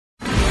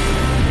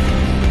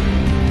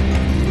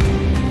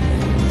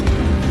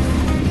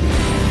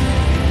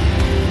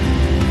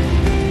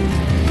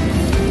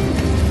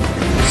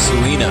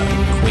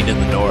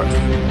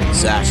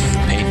Zach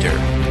Painter,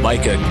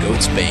 Micah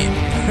Goatsbane,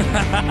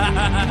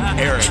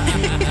 Eric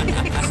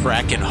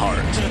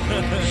Krakenheart.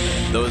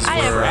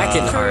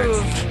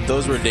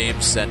 Those were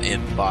names sent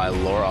in by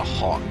Laura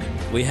Hawk.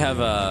 We have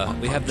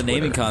the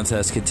naming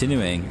contest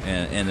continuing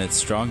and its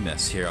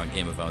strongness here on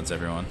Game of Owns,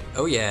 everyone.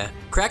 Oh yeah,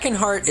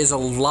 Krakenheart is a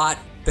lot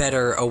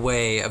better a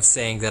way of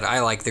saying that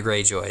I like the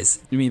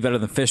Greyjoys. You mean better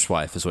than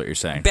Fishwife is what you're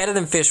saying? Better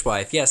than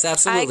Fishwife, yes,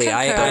 absolutely.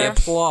 I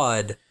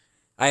applaud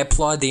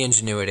the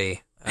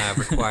ingenuity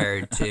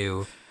required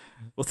to.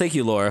 Well, thank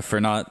you, Laura, for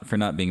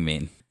not being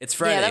mean. It's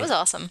Friday. Yeah, that was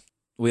awesome.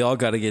 We all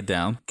got to get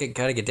down.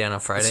 Got to get down on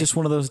Friday. It's just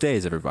one of those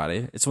days,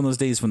 everybody. It's one of those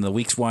days when the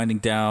week's winding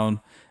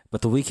down,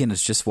 but the weekend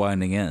is just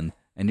winding in.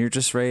 And you're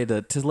just ready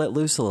to let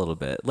loose a little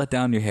bit. Let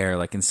down your hair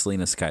like in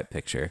Selena's Skype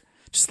picture.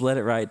 Just let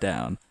it right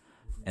down.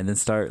 And then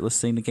start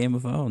listening to Game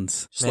of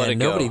Owns.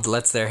 Nobody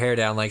lets their hair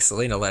down like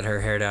Selena let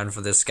her hair down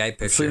for this Skype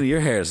picture. Selena,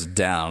 your hair is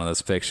down in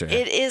this picture.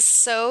 It is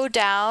so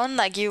down,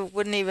 like you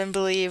wouldn't even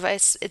believe.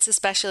 It's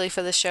especially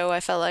for the show.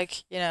 I felt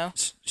like,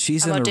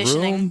 She's I'm in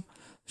auditioning. a room.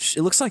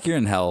 It looks like you're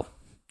in hell.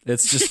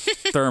 It's just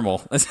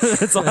thermal.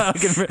 That's all I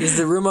can. Is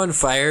the room on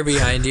fire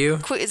behind you?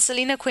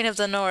 Selena, Queen of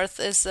the North,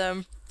 is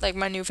like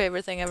my new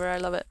favorite thing ever. I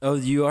love it. Oh,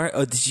 you are?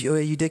 Oh,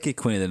 you did get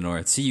Queen of the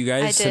North. See, you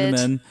guys send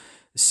them in.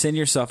 Send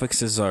your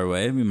suffixes our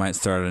way. We might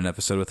start an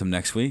episode with him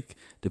next week,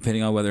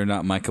 depending on whether or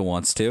not Micah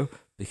wants to,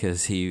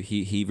 because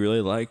he really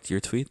liked your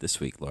tweet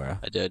this week, Laura.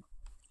 I did.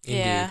 Indeed.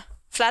 Yeah.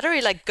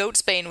 Flattery like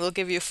Goatsbane will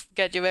get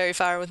you very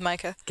far with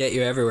Micah. Get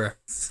you everywhere.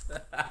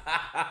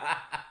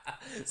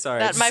 Sorry.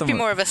 That might be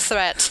more of a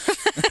threat. With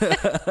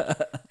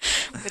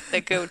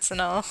the goats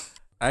and all.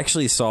 I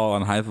actually saw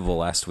on Hypeable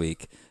last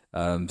week,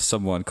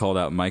 someone called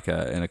out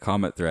Micah in a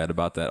comment thread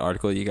about that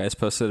article you guys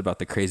posted about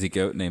the crazy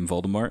goat named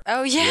Voldemort.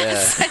 Oh,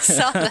 yes. Yeah. I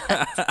saw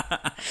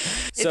that.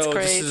 So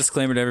great. Just a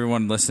disclaimer to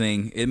everyone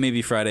listening. It may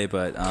be Friday,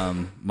 but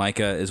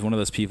Micah is one of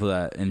those people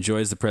that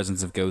enjoys the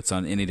presence of goats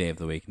on any day of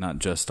the week, not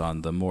just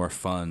on the more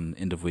fun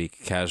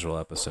end-of-week casual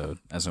episode,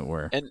 as it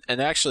were.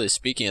 And actually,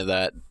 speaking of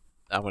that,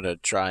 I'm going to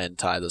try and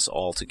tie this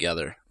all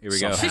together. Here we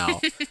somehow.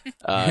 go.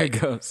 Here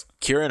it goes.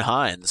 Kieran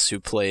Hines, who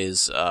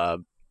plays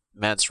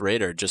Mance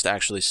Rayder, just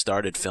actually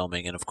started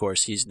filming, and of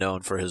course he's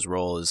known for his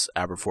role as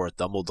Aberforth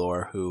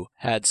Dumbledore, who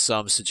had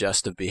some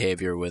suggestive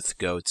behavior with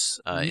goats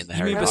in the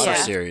Harry Potter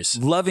series.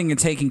 Loving and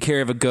taking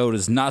care of a goat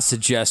is not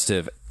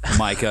suggestive,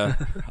 Micah.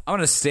 I'm going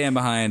to stand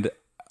behind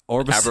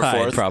or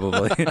beside,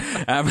 probably,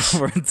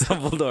 Aberforth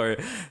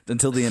Dumbledore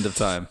until the end of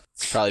time.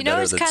 It's probably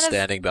better than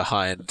standing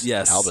behind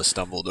Albus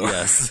Dumbledore.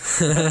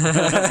 Yes.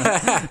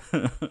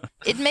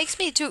 It makes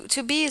me,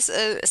 to be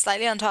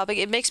slightly on topic,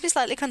 it makes me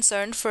slightly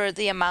concerned for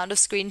the amount of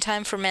screen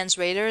time for Mance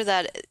Rayder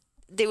that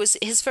it was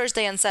his first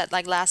day on set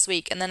like last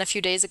week, and then a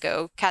few days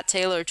ago, Kat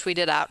Taylor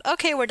tweeted out,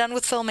 "Okay, we're done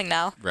with filming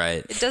now."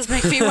 Right. It does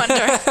make me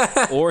wonder.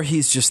 Or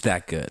he's just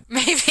that good.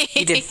 Maybe.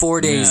 He did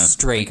 4 days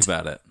straight. Think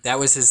about it. That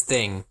was his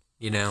thing.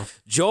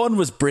 John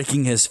was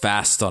breaking his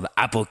fast on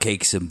apple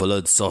cakes and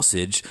blood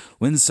sausage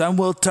when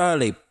Samuel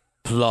Tarley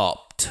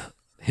plopped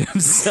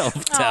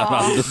himself down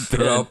on the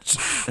bench.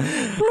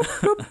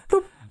 Plop,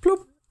 plop, plop,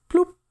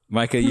 plop.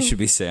 Micah, you should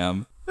be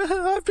Sam.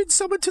 I've been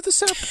summoned to the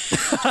Sept.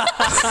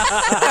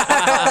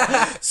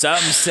 Sam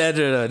said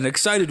in an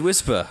excited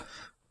whisper,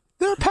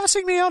 "They're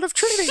passing me out of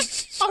training.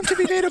 I'm to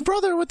be made a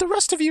brother with the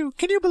rest of you.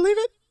 Can you believe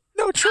it?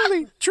 No,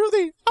 truly,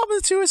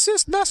 I'm to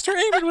assist Master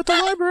Eamon with the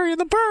library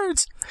and the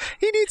birds.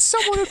 He needs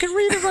someone who can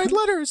read and write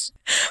letters."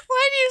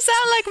 Why do you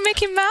sound like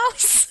Mickey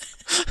Mouse?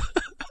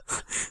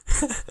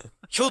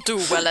 You'll do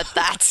well at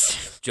that,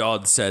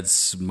 John said,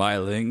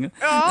 smiling.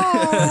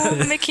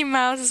 Oh, Mickey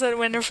Mouse is at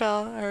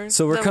Winterfell.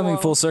 So we're coming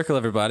full circle,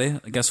 everybody.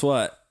 Guess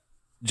what?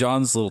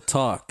 John's little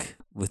talk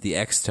with the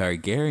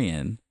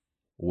ex-Targaryen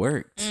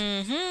worked.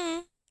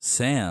 Mm-hmm.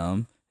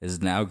 Sam is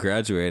now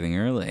graduating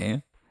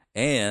early.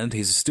 And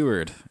he's a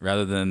steward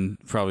rather than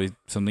probably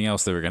something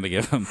else they were going to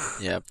give him.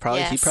 Yeah,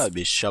 probably. Yes. He'd probably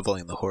be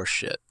shoveling the horse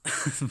shit.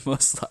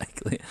 Most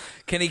likely.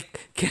 Can he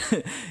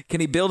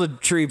build a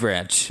tree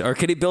branch or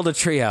can he build a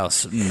tree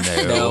house?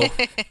 No.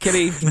 Can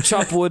he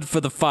chop wood for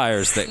the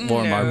fires that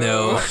warm our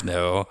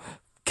No.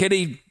 Can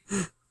he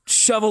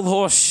shovel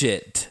horse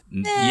shit?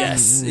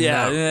 Yes.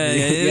 Yeah.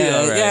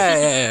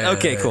 Yeah.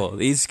 Okay, cool.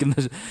 He's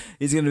gonna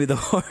be the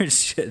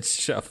horse shit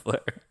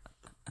shoveler.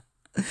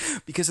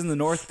 Because in the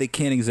north, they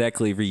can't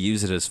exactly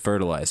reuse it as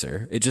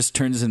fertilizer. It just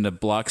turns into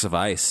blocks of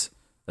ice,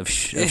 of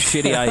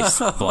shitty ice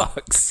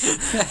blocks.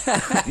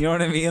 You know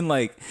what I mean?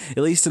 Like,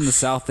 at least in the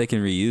south, they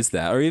can reuse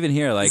that. Or even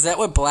here, like... Is that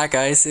what black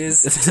ice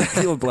is? That's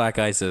exactly what black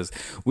ice is.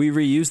 We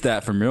reuse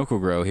that for Miracle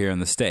Grow here in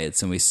the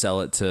States, and we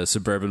sell it to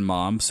suburban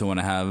moms who want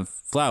to have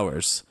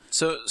flowers.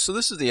 So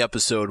this is the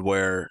episode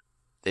where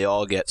they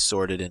all get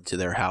sorted into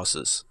their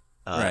houses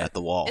at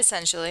the wall.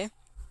 Essentially.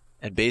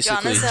 And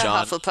basically, John is a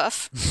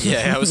Hufflepuff.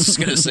 Yeah, I was just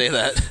going to say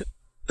that.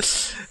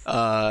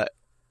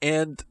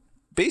 And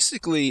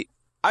basically,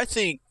 I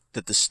think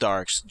that the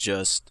Starks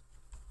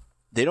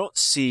they don't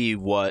see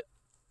what,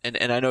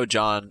 and I know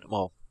John,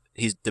 well,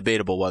 he's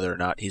debatable whether or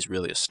not he's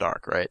really a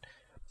Stark, right?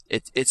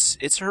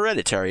 It's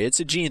hereditary. It's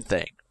a gene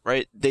thing.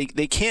 right? They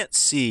can't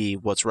see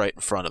what's right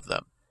in front of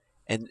them.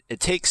 And it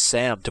takes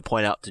Sam to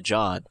point out to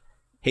John,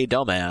 hey,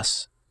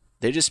 dumbass,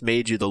 they just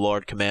made you the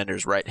Lord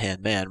Commander's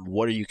right-hand man.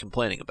 What are you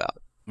complaining about?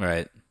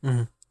 Right.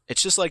 Mm-hmm.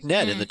 It's just like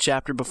Ned in the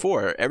chapter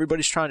before.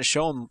 Everybody's trying to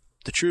show him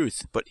the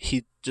truth, but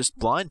he's just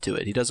blind to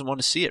it. He doesn't want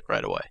to see it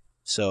right away.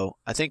 So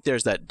I think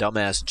there's that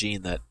dumbass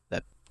gene that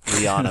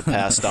Lyanna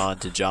passed on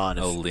to John.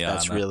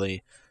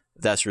 Lyanna.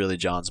 That's really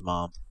John's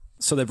mom.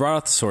 So they brought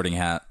out the sorting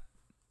hat.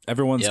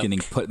 Everyone's getting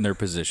put in their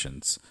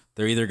positions.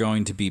 They're either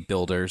going to be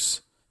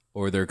builders,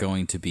 or they're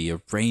going to be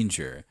a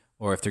ranger,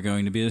 or if they're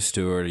going to be a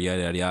steward,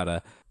 yada, yada,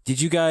 yada.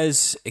 Did you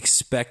guys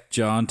expect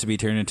John to be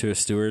turned into a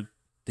steward?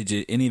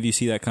 Did any of you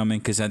see that coming?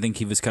 Because I think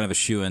he was kind of a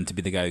shoo-in to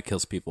be the guy who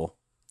kills people.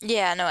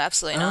 Yeah, no,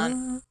 absolutely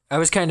not. I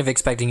was kind of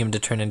expecting him to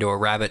turn into a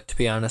rabbit, to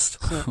be honest.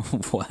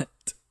 What?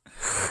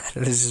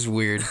 This is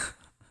weird.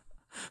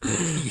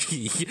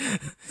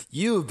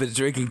 You've been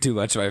drinking too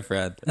much, my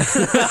friend. Oh,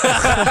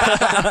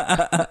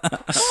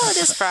 it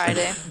is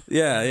Friday.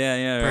 Yeah.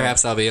 Right.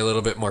 Perhaps I'll be a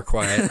little bit more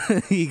quiet.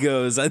 He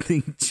goes, I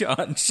think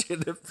John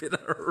should have been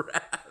a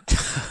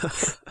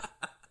rat.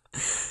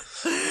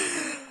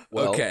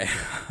 Okay.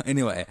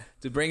 Anyway,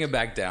 to bring it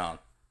back down.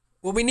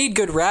 Well, we need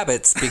good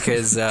rabbits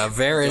because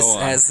Varys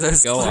has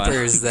those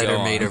slippers that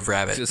are made of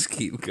rabbit. Just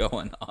keep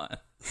going on.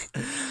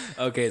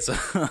 Okay, so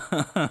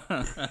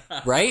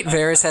right?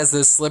 Varys has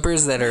those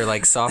slippers that are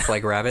like soft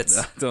like rabbits.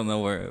 I don't know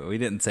where we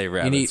didn't say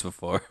rabbits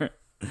before.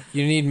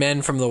 You need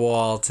men from the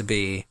wall to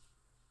be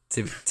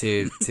to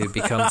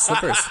become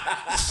slippers.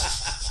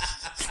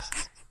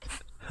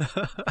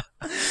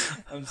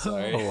 I'm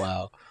sorry. Oh,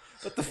 wow.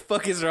 What the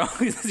fuck is wrong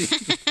with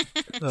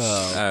you?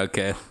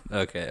 Okay.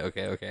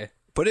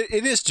 But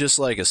it is just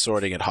like a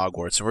sorting at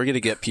Hogwarts, and we're going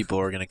to get people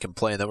who are going to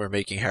complain that we're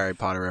making Harry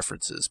Potter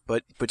references.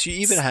 But you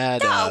even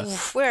had... No,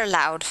 we're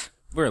allowed.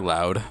 We're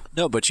allowed.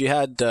 No, but you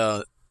had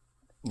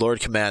Lord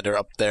Commander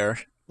up there,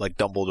 like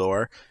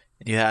Dumbledore,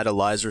 and you had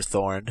Elizur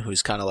Thorne,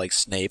 who's kind of like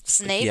Snape.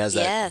 Snape, he has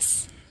that,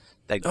 yes.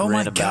 That Oh grin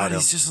my about god, him.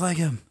 he's just like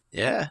him.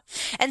 Yeah.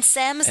 And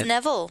Sam is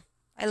Neville.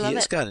 I love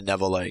He's it. kind of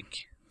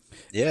Neville-like.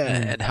 Yeah,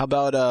 and how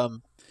about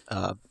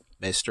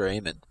Maester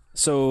Aemon?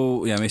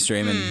 So, yeah, Maester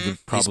Aemon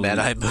would probably... He's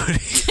Mad-Eye Moody.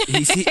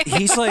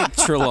 he's like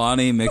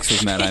Trelawney mixed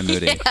with Mad-Eye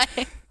Moody.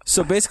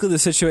 So basically the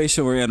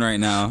situation we're in right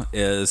now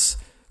is,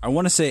 I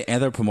want to say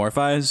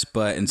anthropomorphize,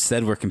 but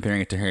instead we're comparing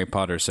it to Harry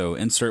Potter. So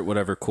insert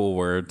whatever cool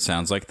word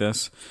sounds like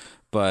this.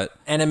 But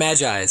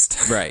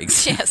Animagized. right.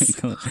 Yes.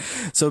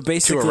 So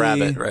basically... To a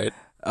rabbit, right?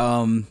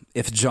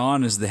 If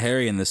John is the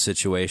Harry in this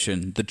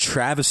situation, the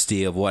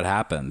travesty of what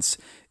happens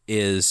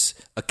is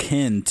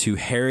akin to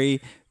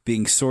Harry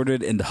being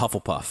sorted into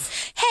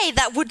Hufflepuff. Hey,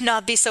 that would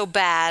not be so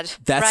bad.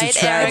 That's right, a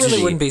tragedy. It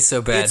really wouldn't be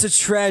so bad. It's a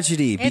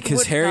tragedy because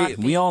would Harry, not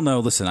be. we all know,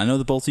 listen, I know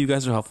that both of you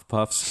guys are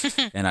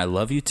Hufflepuffs, and I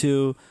love you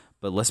too,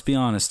 but let's be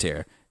honest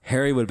here.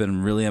 Harry would have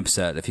been really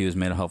upset if he was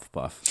made a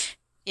Hufflepuff.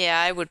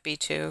 Yeah, I would be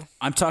too.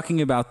 I'm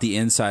talking about the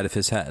inside of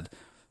his head.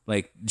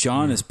 Like,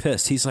 John is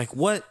pissed. He's like,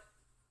 what?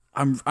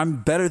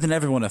 I'm better than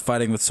everyone at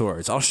fighting with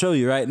swords. I'll show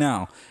you right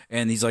now.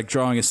 And he's like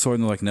drawing his sword,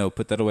 and they're like, no,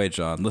 put that away,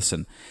 John.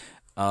 Listen,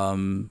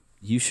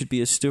 you should be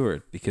a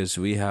steward because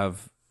we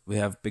have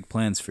big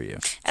plans for you.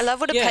 I love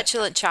what a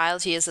petulant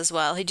child he is as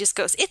well. He just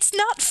goes, "It's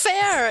not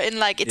fair," in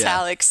like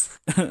italics.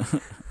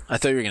 I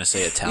thought you were going to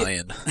say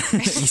Italian.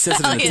 He says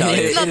it in Italian.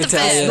 Italian. It's not the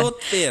best.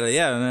 Not fair,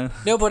 yeah.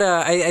 No, but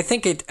I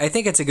think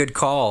it's a good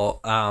call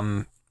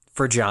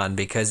for John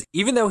because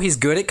even though he's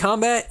good at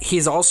combat,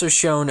 he's also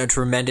shown a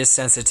tremendous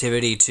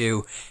sensitivity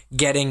to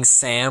getting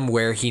Sam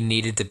where he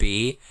needed to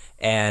be,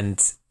 and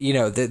you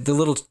know the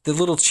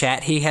little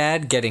chat he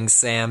had getting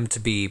Sam to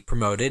be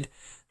promoted,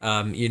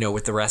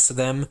 with the rest of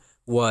them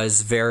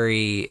was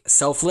very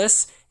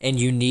selfless, and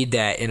you need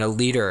that in a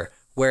leader.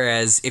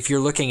 Whereas if you're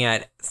looking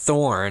at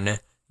Thorne,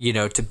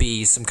 to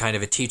be some kind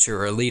of a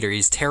teacher or a leader,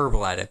 he's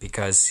terrible at it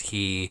because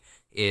he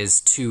is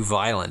too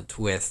violent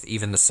with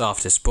even the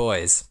softest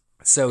boys.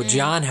 So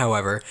John,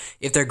 however,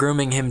 if they're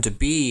grooming him to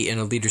be in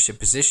a leadership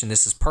position,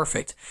 this is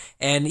perfect.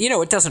 And,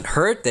 it doesn't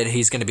hurt that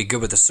he's going to be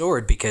good with a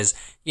sword because,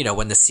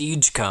 when the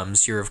siege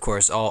comes, you're, of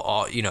course,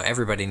 all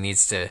everybody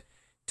needs to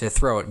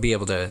be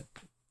able to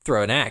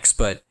throw an axe.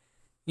 But,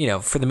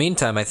 for the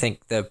meantime, I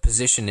think the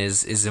position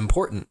is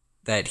important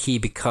that he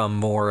become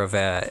more of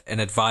an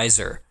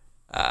advisor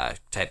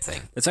type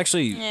thing. It's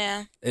actually,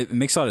 it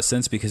makes a lot of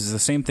sense because it's the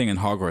same thing in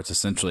Hogwarts,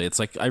 essentially. It's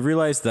like, I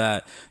realize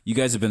that you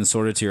guys have been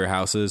sorted to your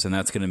houses, and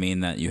that's going to mean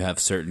that you have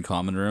certain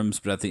common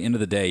rooms, but at the end of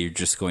the day, you're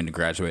just going to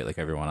graduate like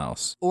everyone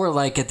else. Or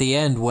like at the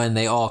end when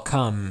they all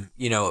come,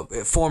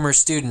 former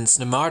students,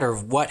 no matter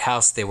what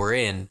house they were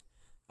in,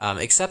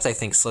 except I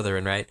think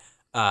Slytherin,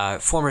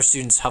 right? Former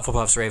students,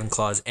 Hufflepuffs,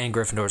 Ravenclaws, and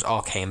Gryffindors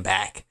all came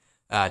back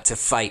to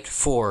fight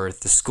for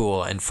the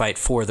school and fight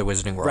for the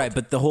Wizarding World. Right,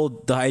 but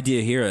the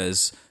idea here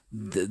is...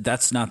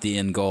 that's not the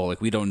end goal.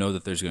 Like, we don't know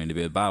that there's going to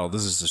be a battle.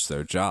 This is just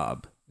their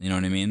job. You know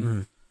what I mean?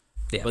 Mm-hmm.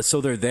 Yeah. But so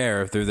they're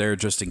there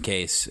just in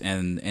case.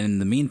 And in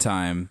the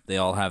meantime, they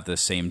all have the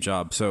same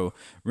job. So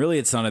really,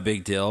 it's not a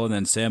big deal. And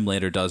then Sam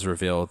later does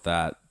reveal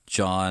that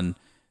John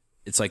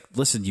it's like,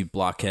 listen, you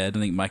blockhead. I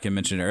think Micah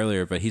mentioned it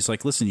earlier, but he's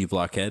like, listen, you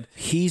blockhead.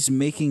 He's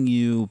making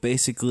you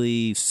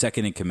basically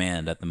second in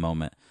command at the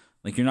moment.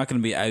 Like, you're not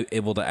going to be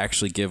able to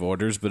actually give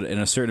orders, but in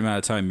a certain amount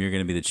of time, you're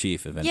going to be the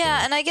chief eventually.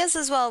 Yeah, and I guess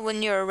as well,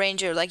 when you're a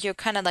ranger, like, you're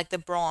kind of like the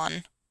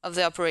brawn of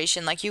the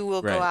operation. Like, you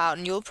will go out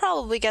and you'll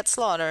probably get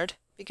slaughtered,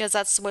 because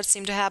that's what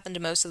seemed to happen to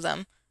most of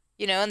them,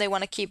 and they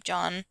want to keep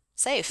John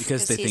safe.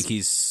 Because they think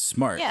he's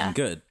smart and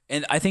good.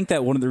 And I think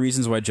that one of the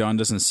reasons why John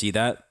doesn't see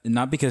that,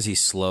 not because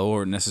he's slow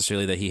or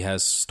necessarily that he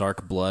has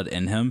Stark blood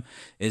in him,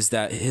 is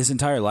that his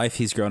entire life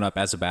he's grown up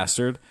as a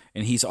bastard,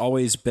 and he's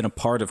always been a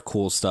part of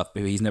cool stuff,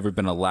 but he's never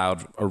been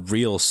allowed a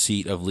real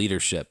seat of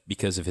leadership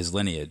because of his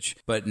lineage.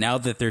 But now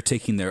that they're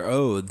taking their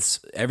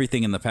oaths,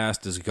 everything in the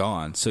past is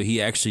gone. So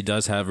he actually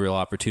does have real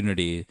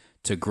opportunity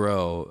to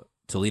grow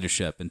to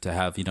leadership and to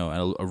have,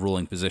 a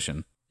ruling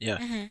position.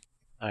 Yeah,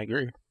 I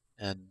agree.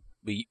 And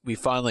we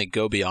finally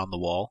go beyond the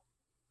wall,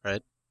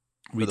 right?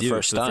 For the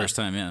first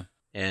time, yeah.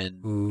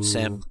 And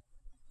Sam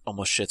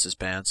almost shits his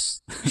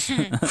pants.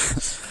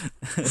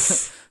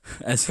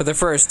 For the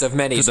first of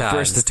many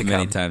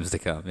times to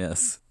come,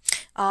 yes.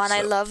 Oh, and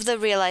I love the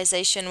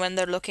realization when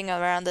they're looking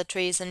around the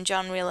trees and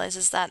John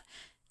realizes that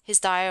his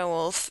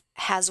direwolf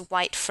has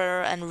white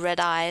fur and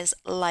red eyes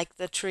like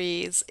the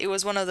trees. It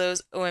was one of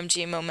those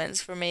OMG moments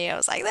for me. I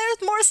was like,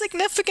 there's more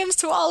significance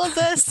to all of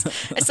this.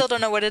 I still don't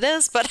know what it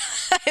is, but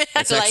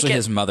it's actually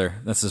his mother.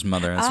 That's his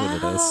mother. That's what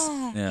it is.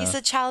 Yeah. He's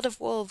a child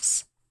of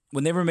wolves.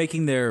 When they were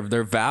making their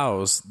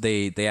vows,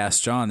 they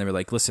asked John, they were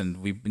like,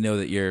 listen, we know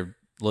that you're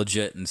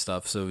legit and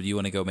stuff, so do you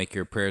want to go make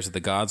your prayers at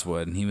the gods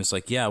wood? And he was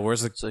like, yeah,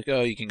 where's the... It's like,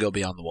 oh, you can go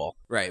beyond the wall.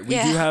 Right. We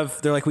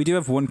do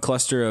have one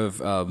cluster of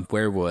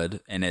werewood,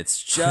 and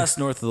it's just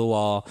north of the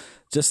wall,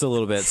 just a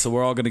little bit, so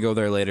we're all going to go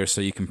there later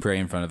so you can pray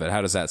in front of it.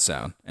 How does that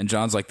sound? And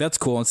John's like, that's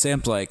cool. And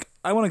Sam's like,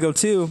 I want to go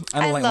too. I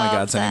don't like my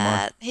gods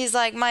anymore. He's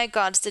like, my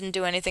gods didn't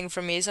do anything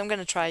for me, so I'm going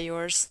to try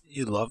yours.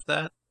 You love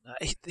that?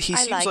 He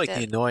seems like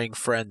the annoying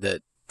friend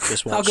that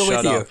just won't I'll go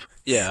shut with up.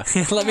 you. Yeah.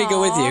 Let me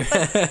go with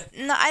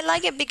you. No, I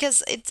like it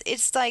because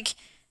it's like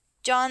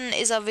John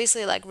is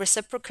obviously like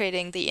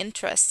reciprocating the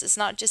interest. It's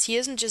not just, he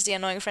isn't just the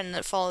annoying friend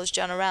that follows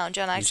John around.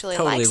 John actually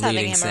likes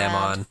having him Sam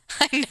around. on.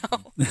 I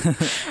know.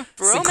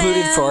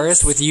 Secluded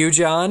forest with you,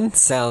 John?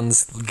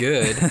 Sounds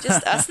good.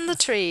 Just us and the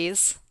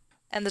trees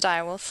and the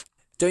direwolf.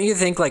 Don't you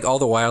think like all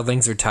the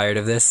wildlings are tired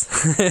of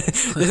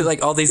this?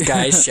 Like all these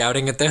guys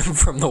shouting at them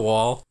from the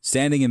wall.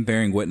 Standing and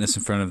bearing witness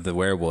in front of the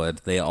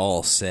werewood, they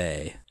all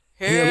say,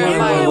 Hear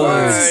my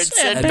words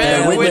and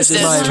bear witness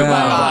to my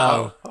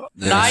vow.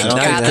 Night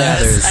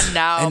gathers,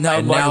 and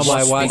now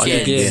my watch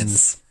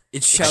begins.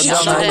 It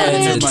shall not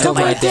end until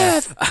my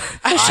death.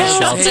 I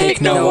shall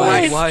take no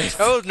wife,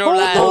 hold no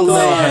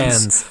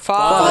hands,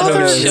 father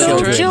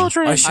no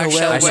children. I shall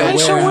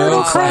wear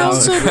no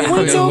crowns and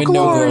win no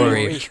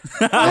glory.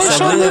 I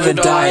shall live and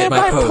die at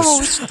my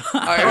post.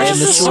 I am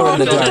the sword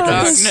in the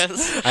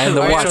darkness. I am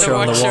the watcher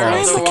on the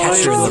walls, the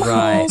catcher in the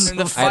rye.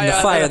 I am the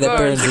fire that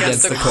burns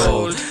against the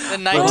cold, the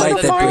light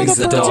that brings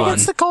the dawn,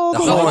 the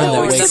horn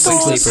that wakes the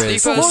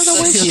sleepers,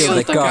 the shield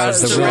that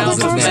guards the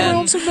realms of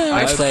men.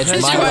 I pledge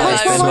my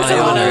life and my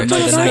honor to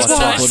the night's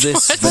watch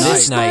for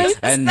this night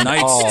and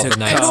all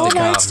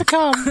nights to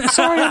come.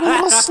 Sorry, I'm a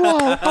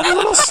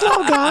little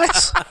slow,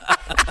 guys.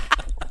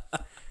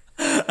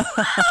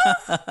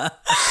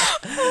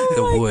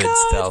 The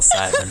woods fell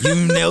silent. you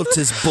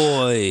notice,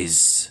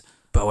 boys.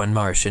 Bowen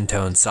Marsh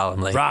intoned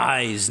solemnly.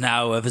 Rise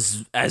now as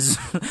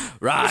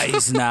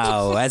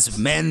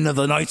men of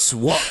the Night's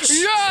Watch.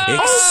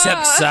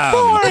 Except Sam.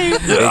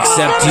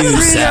 Except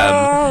you,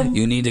 Sam.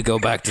 You need to go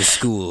back to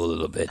school a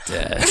little bit.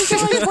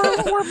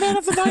 We're men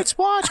of the Night's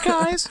Watch,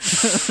 guys.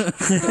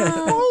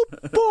 Oh,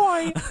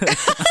 boy.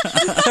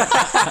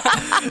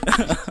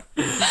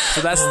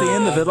 So that's the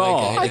end of it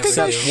all. I think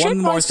I Except shit one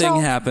more myself.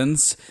 thing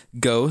happens.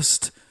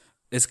 Ghost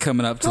is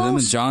coming up to them,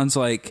 and John's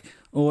like,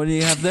 well, what do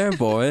you have there,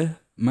 boy?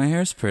 My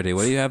hair's pretty.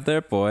 What do you have there,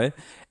 boy?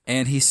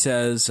 And he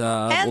says,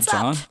 well,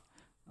 John,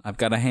 I've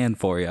got a hand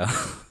for you.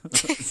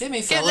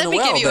 Timmy fell in a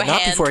well, but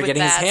not before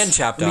getting his hand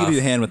chopped Let off. me give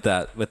you a hand with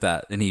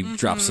that. And he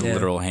drops a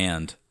literal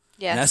hand.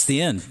 Yes. And that's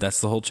the end. That's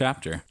the whole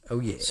chapter.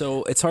 Oh, yeah.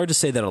 So it's hard to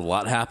say that a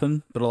lot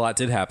happened, but a lot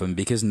did happen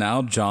because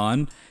now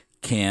John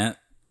can't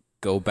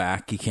go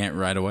back. He can't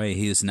ride away.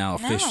 He is now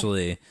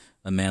officially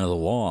a man of the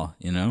wall,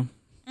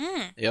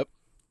 Yep.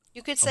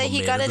 You could say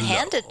he got it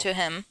handed to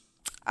him.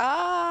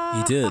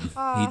 He did.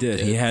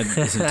 He had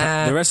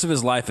the rest of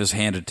his life is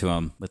handed to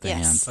him with the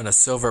hand. On a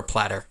silver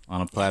platter.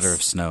 On a platter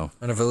of snow.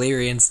 On a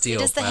Valyrian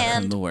steel It is the platter.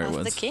 hand know where it of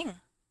was. the king.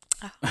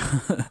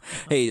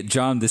 Hey,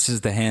 John, this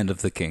is the hand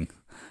of the king.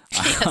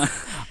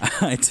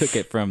 I took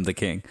it from the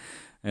king.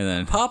 And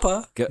then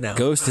Papa. No.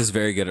 Ghost is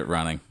very good at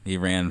running. He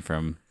ran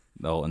from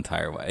the whole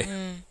entire way.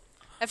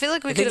 I feel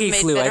like we I could think have he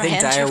made flew. I better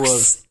think hand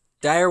jokes.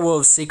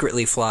 direwolves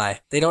secretly fly.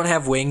 They don't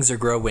have wings or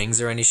grow wings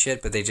or any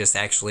shit, but they just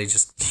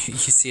you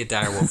see a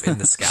direwolf in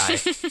the sky.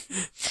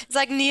 It's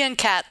like Neon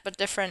Cat, but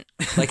different.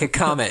 Like a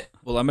comet.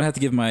 Well, I'm going to have to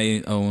give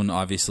my own,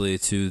 obviously,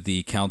 to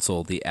the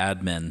council, the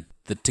admin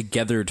the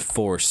togethered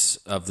force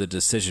of the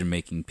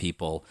decision-making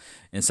people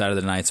inside of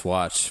the Night's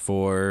Watch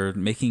for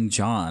making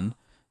John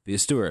be a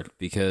steward.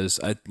 Because,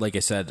 like I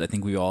said, I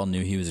think we all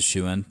knew he was a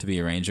shoo-in to be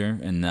a ranger,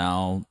 and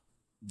now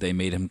they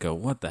made him go,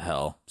 what the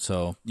hell?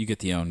 So you get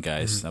the own,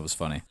 guys. That was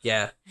funny.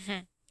 Yeah.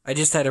 I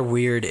just had a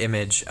weird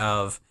image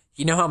of,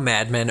 you know how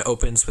Mad Men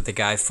opens with the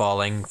guy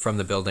falling from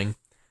the building?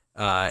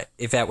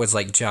 If that was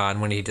like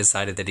John when he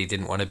decided that he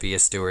didn't want to be a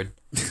steward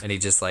and he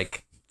just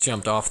like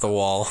jumped off the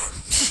wall.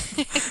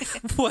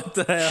 What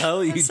the hell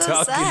are you That's so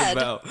talking sad.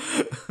 about?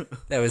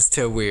 That was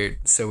so weird.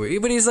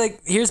 But he's like,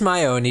 here's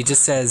my own. He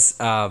just says,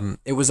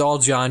 it was all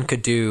John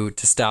could do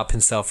to stop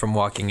himself from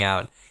walking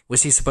out.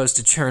 Was he supposed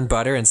to churn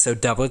butter and sew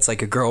doublets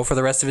like a girl for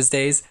the rest of his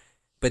days?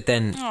 But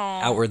then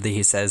outwardly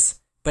he says,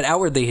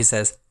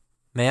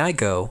 may I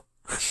go?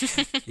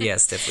 Yeah,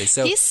 stiffly.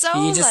 So He's so,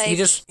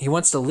 he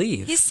wants to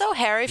leave. He's so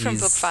Harry from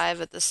book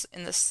 5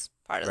 in this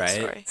part of the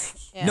story.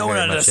 Yeah. No one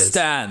Very much is.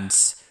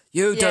 understands.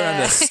 You don't Yeah.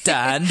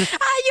 understand.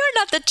 You're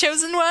not the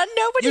chosen one.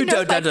 Nobody You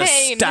knows don't my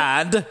pain.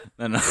 understand.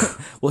 No.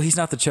 Well, he's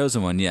not the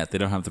chosen one yet. They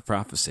don't have the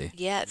prophecy.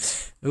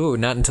 Yet. Ooh,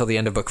 not until the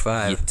end of book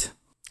 5. Yet.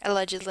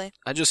 Allegedly.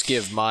 I just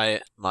give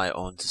my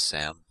own to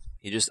Sam.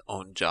 He just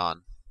owned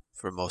John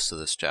for most of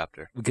this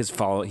chapter. Because he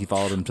followed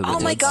him to the Oh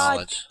my woods. god.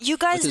 Knowledge. You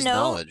With guys his know...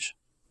 knowledge.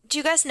 Do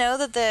you guys know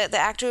that the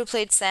actor who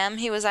played Sam,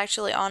 he was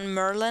actually on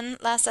Merlin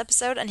last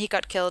episode and he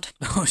got killed?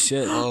 Oh,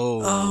 shit.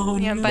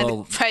 Yeah,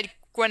 Well- by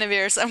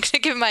Guinevere, so I'm going to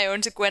give my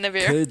own to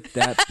Guinevere. Could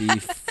that be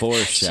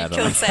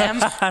foreshadowing? Killed Sam.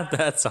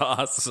 That's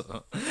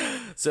awesome.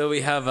 So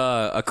we have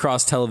a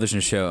cross-television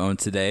show on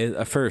today,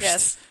 a first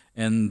Yes.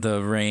 in the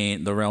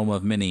realm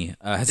of Minnie.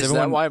 Is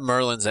that why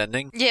Merlin's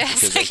ending? Yes,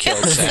 Because they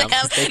killed Sam. They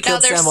Now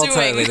killed they're Sam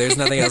entirely. suing. There's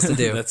nothing else to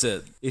do. That's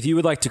it. If you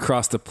would like to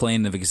cross the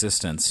plane of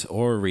existence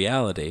or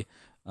reality,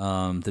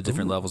 the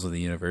different levels of the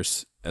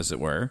universe, as it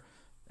were,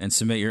 and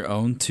submit your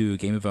own to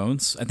Game of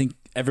Owns, I think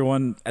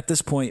everyone at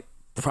this point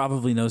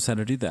probably knows how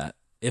to do that.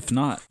 If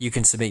not, You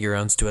can submit your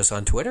owns to us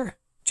on Twitter.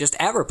 Just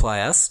 @reply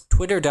us,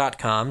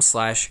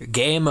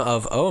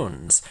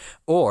 twitter.com/gameofowns.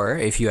 Or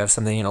if you have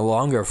something in a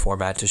longer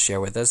format to share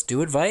with us,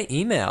 do it via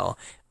email.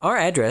 Our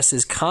address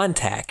is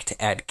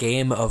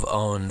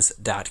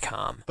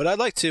contact@gameofowns.com. But I'd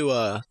like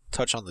to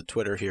touch on the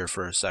Twitter here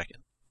for a second,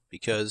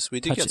 because we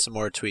did Touch get it. some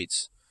more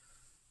tweets.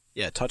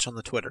 Yeah, touch on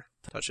the Twitter.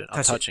 Touch it. I'm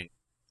Touch it. touching.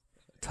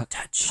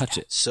 touch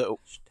it. So,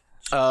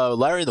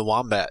 Larry the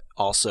Wombat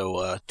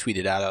also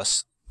tweeted at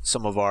us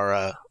some of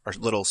our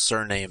little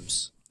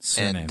surnames.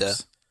 Surnames.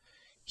 And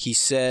he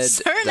said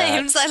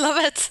Surnames, I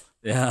love it.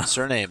 Yeah.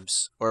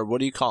 surnames, or what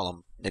do you call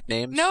them?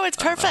 Nicknames? No, it's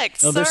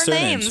perfect. No, they're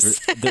Surnames.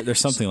 surnames. There's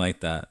something like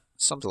that.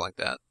 Something like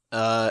that.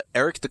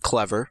 Eric the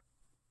Clever,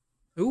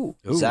 Ooh.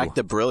 Zach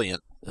the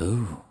Brilliant,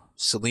 Ooh.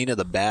 Selena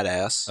the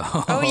Badass,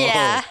 Oh,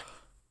 yeah.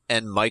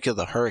 and Micah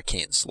the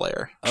Hurricane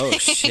Slayer. Oh,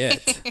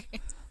 shit.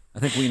 I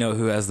think we know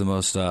who has the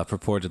most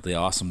purportedly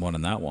awesome one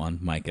in that one,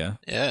 Micah.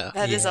 Yeah.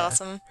 That is Yeah.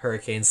 awesome.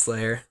 Hurricane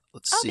Slayer.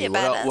 Let's I'll be see. a What,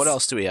 badass. what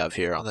else do we have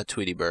here on the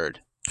Tweety Bird?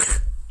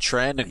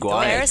 Tran Aguirre.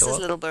 Where's his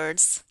little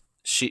birds?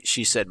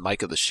 She said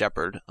Micah the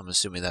Shepherd. I'm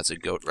assuming that's a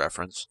goat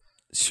reference.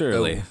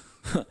 Surely.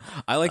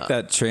 I like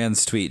that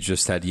trans tweet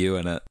just had you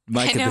in it.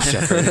 Micah know. the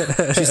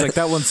Shepherd. She's like,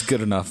 that one's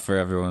good enough for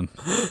everyone.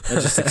 That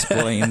just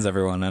explains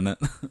everyone in it.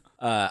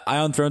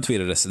 Ion Throne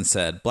tweeted us and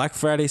said, Black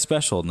Friday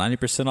special,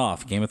 90%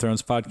 off, Game of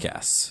Thrones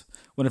podcasts.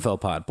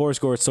 Winterfell Pod, Boris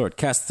Gore Sword,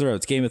 Cast the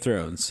Throats, Game of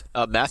Thrones.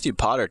 Matthew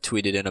Potter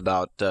tweeted in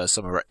about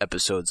some of our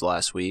episodes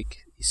last week.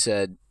 He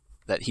said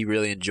that he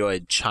really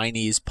enjoyed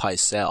Chinese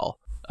Pycelle,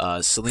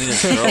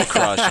 Selena's girl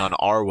crush on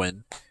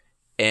Arwen,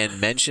 and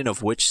mention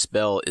of which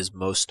spell is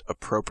most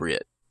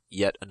appropriate.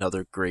 Yet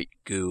another great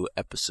goo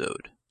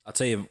episode. I'll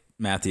tell you,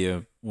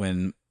 Matthew,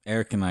 when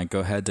Eric and I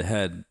go head to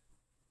head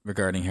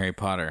regarding Harry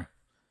Potter,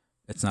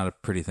 it's not a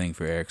pretty thing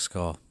for Eric's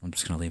call. I'm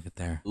just going to leave it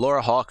there.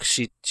 Laura Hawk,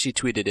 she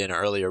tweeted in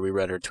earlier. We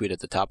read her tweet at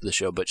the top of the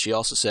show, but she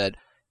also said,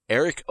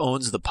 Eric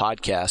owns the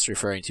podcast,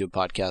 referring to a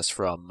podcast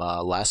from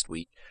last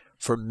week,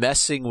 for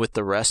messing with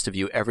the rest of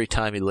you every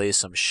time he lays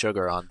some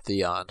sugar on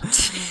Theon.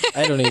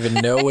 I don't even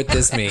know what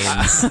this means.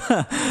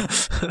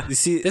 You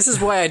see, This is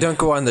why I don't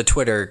go on the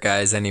Twitter,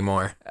 guys,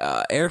 anymore.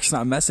 Eric's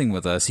not messing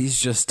with us.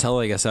 He's just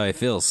telling us how he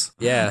feels.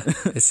 Yeah,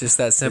 it's just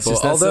that simple.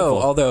 just that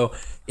simple. Although,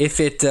 if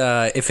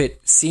it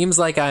seems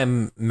like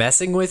I'm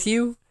messing with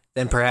you,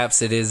 then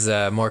perhaps it is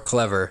more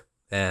clever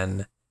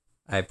than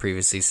I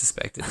previously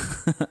suspected.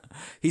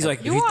 He's like,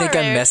 If you think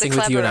I'm Eric the messing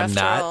with you and Clever, I'm after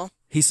not, all.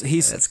 he's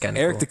That's kinda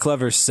Eric cool. the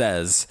Clever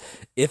says,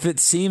 if it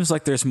seems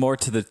like there's more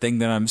to the thing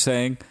than I'm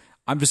saying,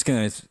 I'm just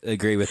going to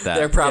agree with that.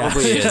 there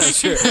probably Yeah. is.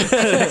 Sure.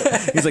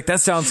 He's like, that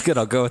sounds good.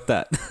 I'll go with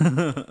that.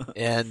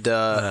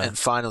 And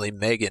finally,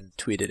 Megan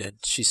tweeted in.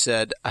 She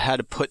said, I had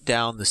to put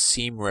down the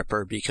seam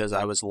ripper because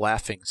I was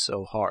laughing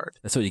so hard.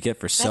 That's what you get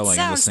for That sewing and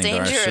sounds listening to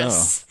our show.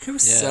 dangerous. Who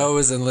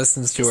sews and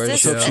listens to Is our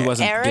this Just hope show? she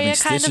wasn't area giving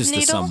kind of stitches to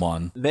needle?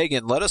 someone.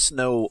 Megan, let us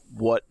know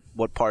what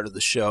part of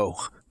the show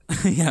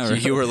Yeah,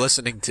 right. you were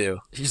listening to.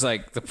 She's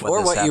like,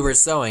 Or what you were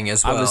sewing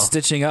as well. I was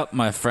stitching up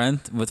my friend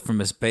from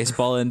his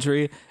baseball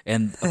injury,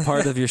 and a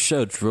part of your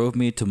show drove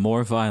me to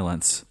more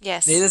violence.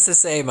 Yes. Needless to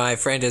say, my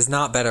friend is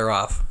not better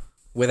off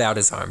without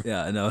his arm.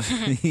 Yeah, no,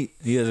 he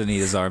doesn't need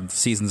his arm. The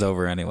season's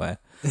over anyway.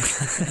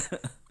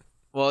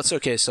 Well, it's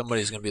okay.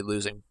 Somebody's going to be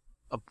losing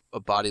a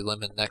body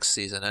limit next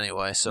season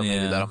anyway, so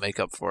maybe that'll make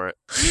up for it.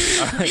 Do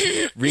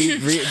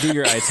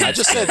your iTunes. I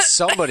just said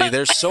somebody.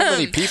 There's so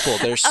many people.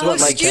 There's so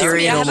like excuse me,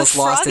 Tyrion I have almost a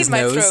frog lost his in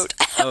my nose. throat.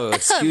 Oh,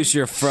 excuse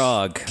your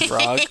frog.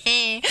 frog.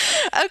 Okay,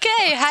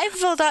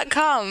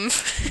 Hypeville.com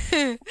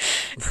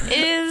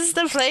is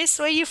the place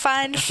where you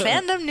find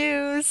fandom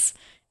news,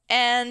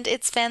 and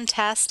it's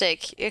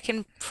fantastic. I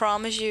can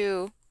promise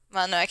you.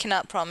 Well, no, I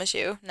cannot promise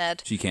you,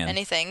 Ned. She can.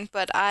 Anything,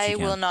 but I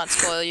will not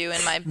spoil you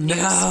in my news.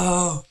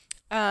 No.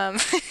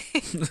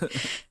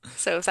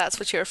 So if that's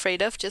what you're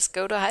afraid of, just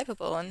go to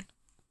Hypable and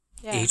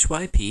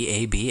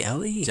HYPABLE.com.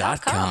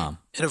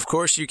 And of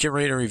course, you can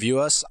rate and review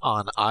us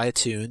on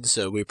iTunes,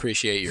 so we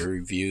appreciate your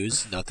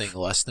reviews. Nothing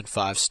less than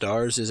 5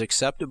 stars is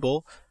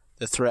acceptable.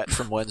 The threat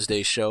from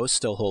Wednesday's show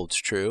still holds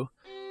true.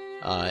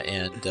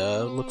 And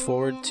look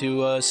forward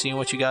to seeing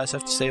what you guys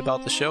have to say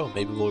about the show.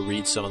 Maybe we'll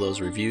read some of those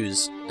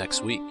reviews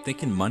next week.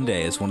 Thinking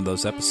Monday is one of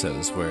those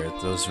episodes where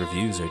those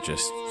reviews are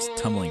just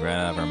tumbling right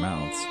out of our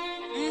mouths.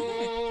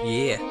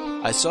 Yeah.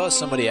 I saw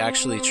somebody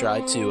actually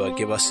tried to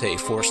give us a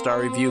 4-star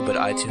review, but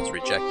iTunes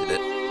rejected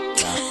it.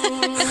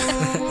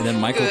 And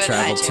then Michael Good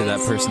traveled to iTunes. that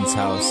person's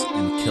house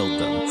and killed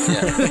them.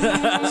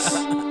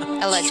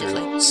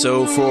 Allegedly.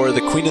 So for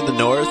the Queen of the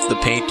North, the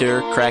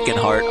painter, Kraken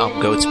Heart,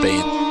 I'm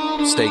Goatsbane.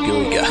 Stay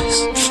gooey, guys.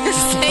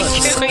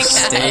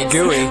 Stay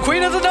gooey.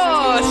 Queen of the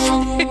North.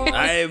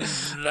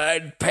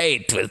 I'd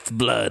paint with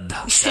blood.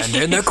 Send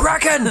in the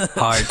Kraken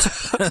heart.